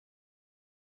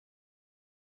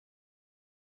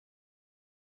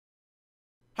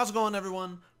How's it going,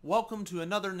 everyone? Welcome to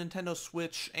another Nintendo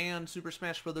Switch and Super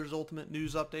Smash Bros. Ultimate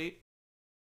news update.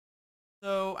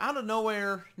 So, out of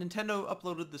nowhere, Nintendo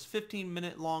uploaded this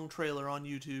 15-minute long trailer on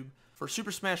YouTube for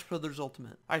Super Smash Bros.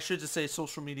 Ultimate. I should just say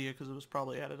social media because it was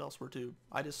probably added elsewhere too.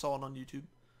 I just saw it on YouTube.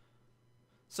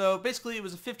 So, basically, it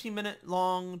was a 15-minute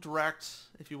long direct,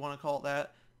 if you want to call it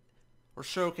that, or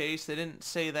showcase. They didn't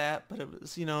say that, but it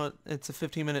was, it's a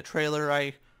 15-minute trailer.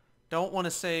 I don't want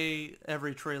to say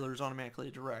every trailer is automatically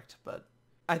a direct, but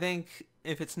I think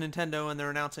if it's Nintendo and they're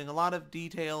announcing a lot of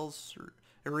details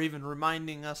or even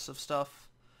reminding us of stuff,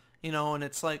 and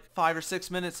it's like 5 or 6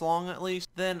 minutes long at least,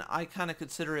 then I kind of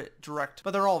consider it direct.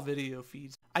 But they're all video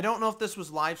feeds. I don't know if this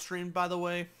was live streamed, by the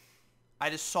way. I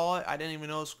just saw it. I didn't even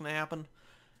know it was going to happen.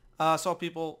 I saw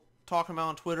people talking about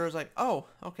on Twitter. I was like, oh,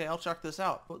 okay, I'll check this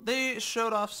out. Well, they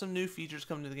showed off some new features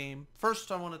coming to the game. First,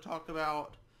 I want to talk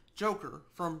about Joker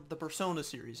from the Persona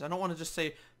series. I don't want to just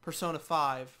say Persona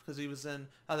 5 because he was in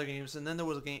other games, and then there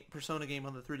was a Persona game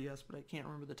on the 3DS, but I can't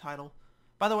remember the title.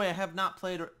 By the way, I have not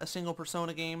played a single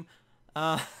Persona game,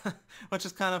 which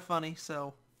is kind of funny,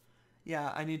 so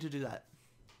yeah, I need to do that.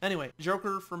 Anyway,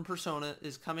 Joker from Persona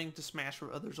is coming to Smash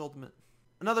Bros. Ultimate.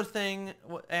 Another thing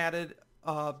added,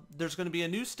 there's going to be a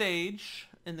new stage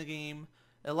in the game,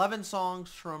 11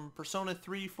 songs from Persona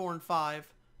 3, 4, and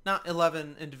 5. Not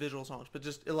 11 individual songs, but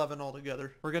just 11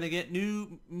 altogether. We're going to get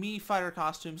new Mii fighter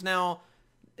costumes. Now,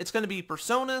 it's going to be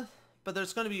Persona, but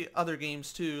there's going to be other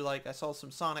games too. Like, I saw some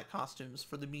Sonic costumes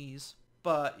for the Miis.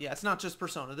 But, yeah, it's not just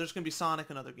Persona. There's going to be Sonic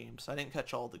and other games. I didn't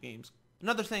catch all the games.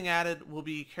 Another thing added will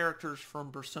be characters from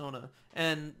Persona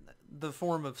and the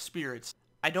form of spirits.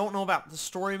 I don't know about the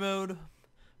story mode,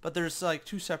 but there's like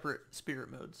 2 separate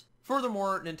spirit modes.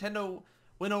 Furthermore, Nintendo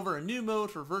went over a new mode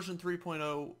for version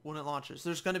 3.0 when it launches.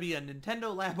 There's going to be a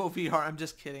Nintendo Labo VR. I'm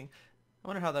just kidding. I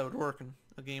wonder how that would work in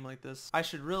a game like this. I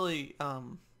should really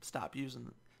stop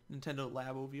using Nintendo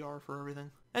Labo VR for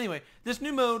everything. Anyway, this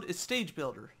new mode is Stage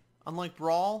Builder. Unlike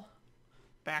Brawl,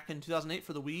 back in 2008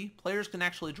 for the Wii, players can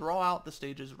actually draw out the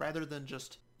stages rather than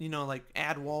just, like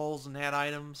add walls and add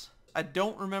items. I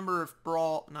don't remember if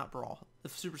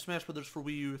if Super Smash Bros. For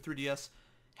Wii U or 3DS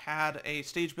had a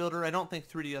stage builder. I don't think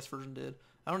 3DS version did.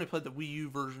 I only played the Wii U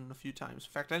version a few times.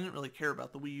 In fact, I didn't really care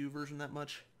about the Wii U version that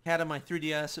much. I had on my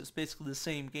 3DS, it was basically the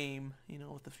same game,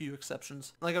 with a few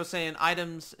exceptions. Like I was saying,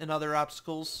 items and other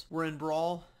obstacles were in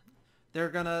Brawl. They're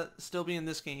gonna still be in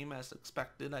this game as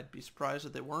expected. I'd be surprised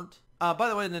if they weren't. By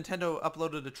the way, Nintendo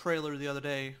uploaded a trailer the other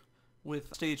day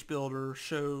with Stage Builder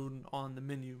shown on the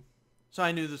menu. So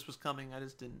I knew this was coming, I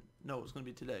just didn't know it was going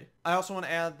to be today. I also want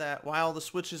to add that while the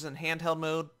Switch is in handheld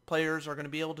mode, players are going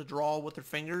to be able to draw with their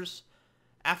fingers.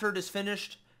 After it is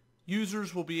finished,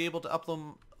 users will be able to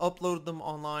upload them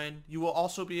online. You will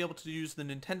also be able to use the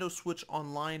Nintendo Switch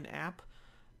Online app.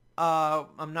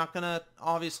 I'm not going to,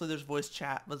 obviously there's voice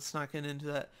chat, let's not get into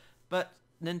that. But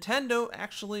Nintendo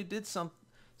actually did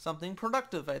something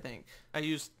productive, I think. I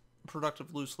used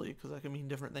productive loosely because that can mean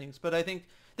different things, but I think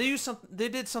they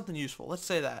did something useful. Let's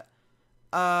say that.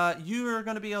 You are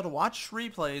going to be able to watch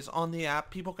replays on the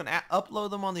app. People can upload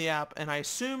them on the app, and I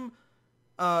assume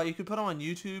you could put them on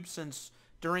YouTube since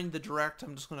during the direct,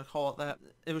 I'm just going to call it that,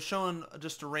 it was showing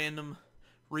just a random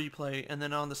replay, and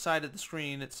then on the side of the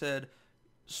screen it said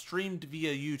streamed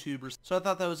via YouTube. So I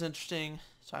thought that was interesting.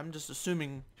 So I'm just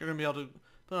assuming you're going to be able to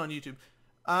put it on YouTube.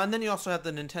 And then you also have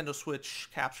the Nintendo Switch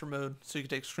capture mode, so you can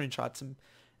take screenshots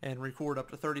and record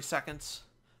up to 30 seconds.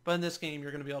 But in this game,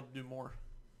 you're going to be able to do more.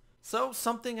 So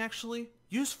something actually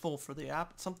useful for the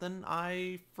app. Something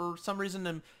for some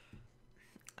reason,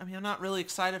 I'm not really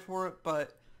excited for it,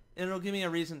 but it'll give me a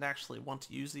reason to actually want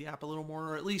to use the app a little more,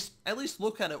 or at least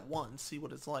look at it once, see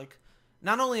what it's like.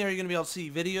 Not only are you going to be able to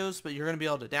see videos, but you're going to be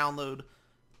able to download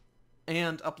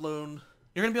and upload.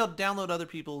 You're going to be able to download other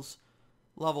people's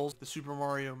levels, the Super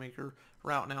Mario Maker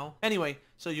route now. Anyway,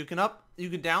 so you can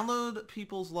download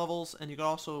people's levels, and you can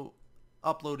also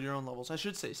upload your own levels. I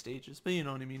should say stages, but you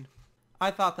know what I mean.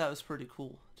 I thought that was pretty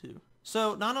cool too.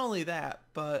 So not only that,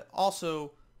 but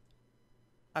also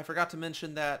I forgot to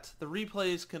mention that the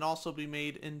replays can also be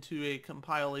made into a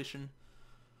compilation.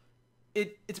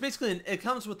 It's basically it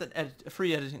comes with a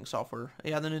free editing software.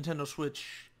 Yeah, the Nintendo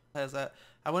Switch has that.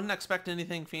 I wouldn't expect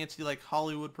anything fancy like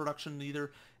Hollywood production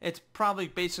either. It's probably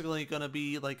basically going to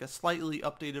be like a slightly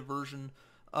updated version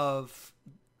of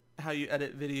how you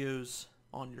edit videos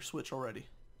on your Switch already.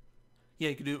 Yeah,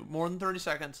 you can do more than 30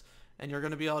 seconds, and you're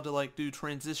going to be able to like do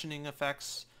transitioning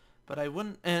effects, but I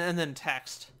wouldn't, and then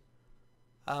text.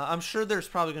 I'm sure there's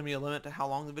probably going to be a limit to how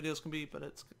long the videos can be, but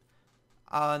it's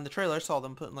in the trailer I saw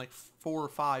them putting like 4 or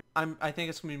 5. I think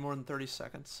it's going to be more than 30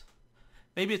 seconds.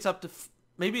 Maybe it's up to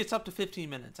Maybe it's up to 15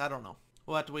 minutes. I don't know.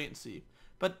 We'll have to wait and see.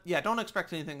 But yeah, don't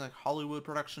expect anything like Hollywood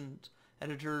productions,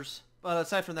 editors. But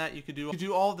aside from that, you could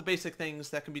do all of the basic things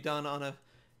that can be done on a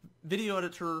video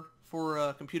editor for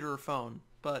a computer or phone.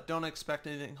 But don't expect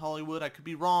anything Hollywood. I could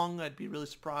be wrong. I'd be really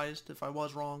surprised if I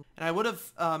was wrong. And I would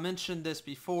have mentioned this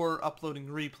before uploading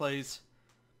replays.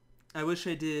 I wish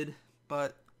I did,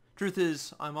 but truth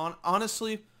is,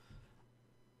 honestly,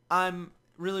 I'm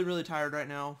really tired right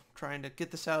now trying to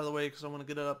get this out of the way because I want to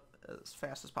get it up as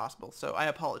fast as possible. So I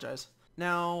apologize.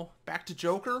 Now, back to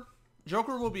Joker.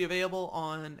 Joker will be available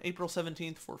on April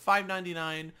 17th for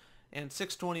 $5.99 and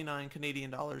 $6.29 Canadian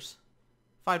dollars.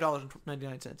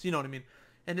 $5.99, you know what I mean.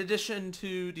 In addition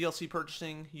to DLC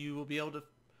purchasing, you will be able to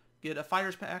get a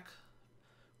Fighters Pack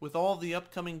with all the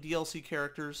upcoming DLC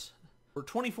characters for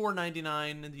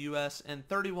 $24.99 in the US and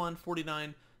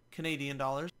 $31.49 Canadian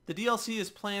dollars. The DLC is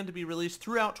planned to be released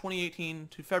throughout 2018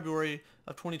 to February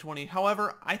of 2020.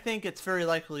 However, I think it's very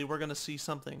likely we're going to see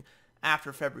something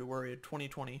after February of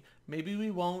 2020. Maybe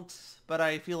we won't, but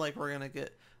I feel like we're going to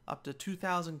get up to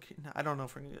 2,000. I don't know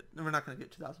if we're not going to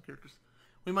get 2,000 characters.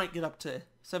 We might get up to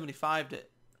 75 to...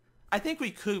 I think we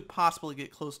could possibly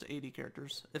get close to 80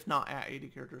 characters, if not at 80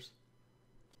 characters.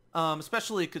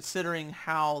 Especially considering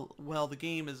how well the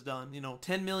game is done.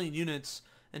 10 million units,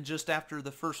 and just after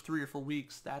the first 3 or 4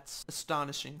 weeks, that's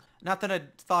astonishing. Not that I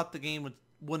thought the game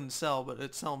wouldn't sell, but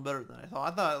it's selling better than I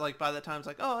thought. I thought like by the time it's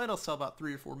like, oh, it'll sell about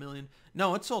 3 or 4 million.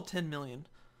 No, it sold 10 million.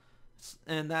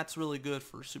 And that's really good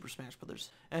for Super Smash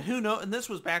Bros. And who knows, and this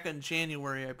was back in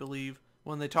January, I believe,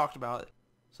 when they talked about it.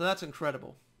 So that's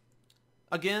incredible.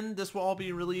 Again, this will all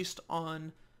be released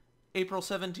on April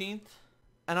 17th,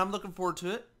 and I'm looking forward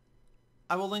to it.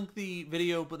 I will link the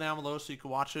video down below so you can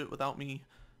watch it without me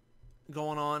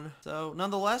going on. So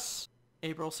nonetheless,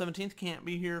 April 17th can't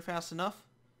be here fast enough.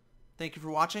 Thank you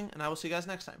for watching, and I will see you guys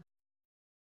next time.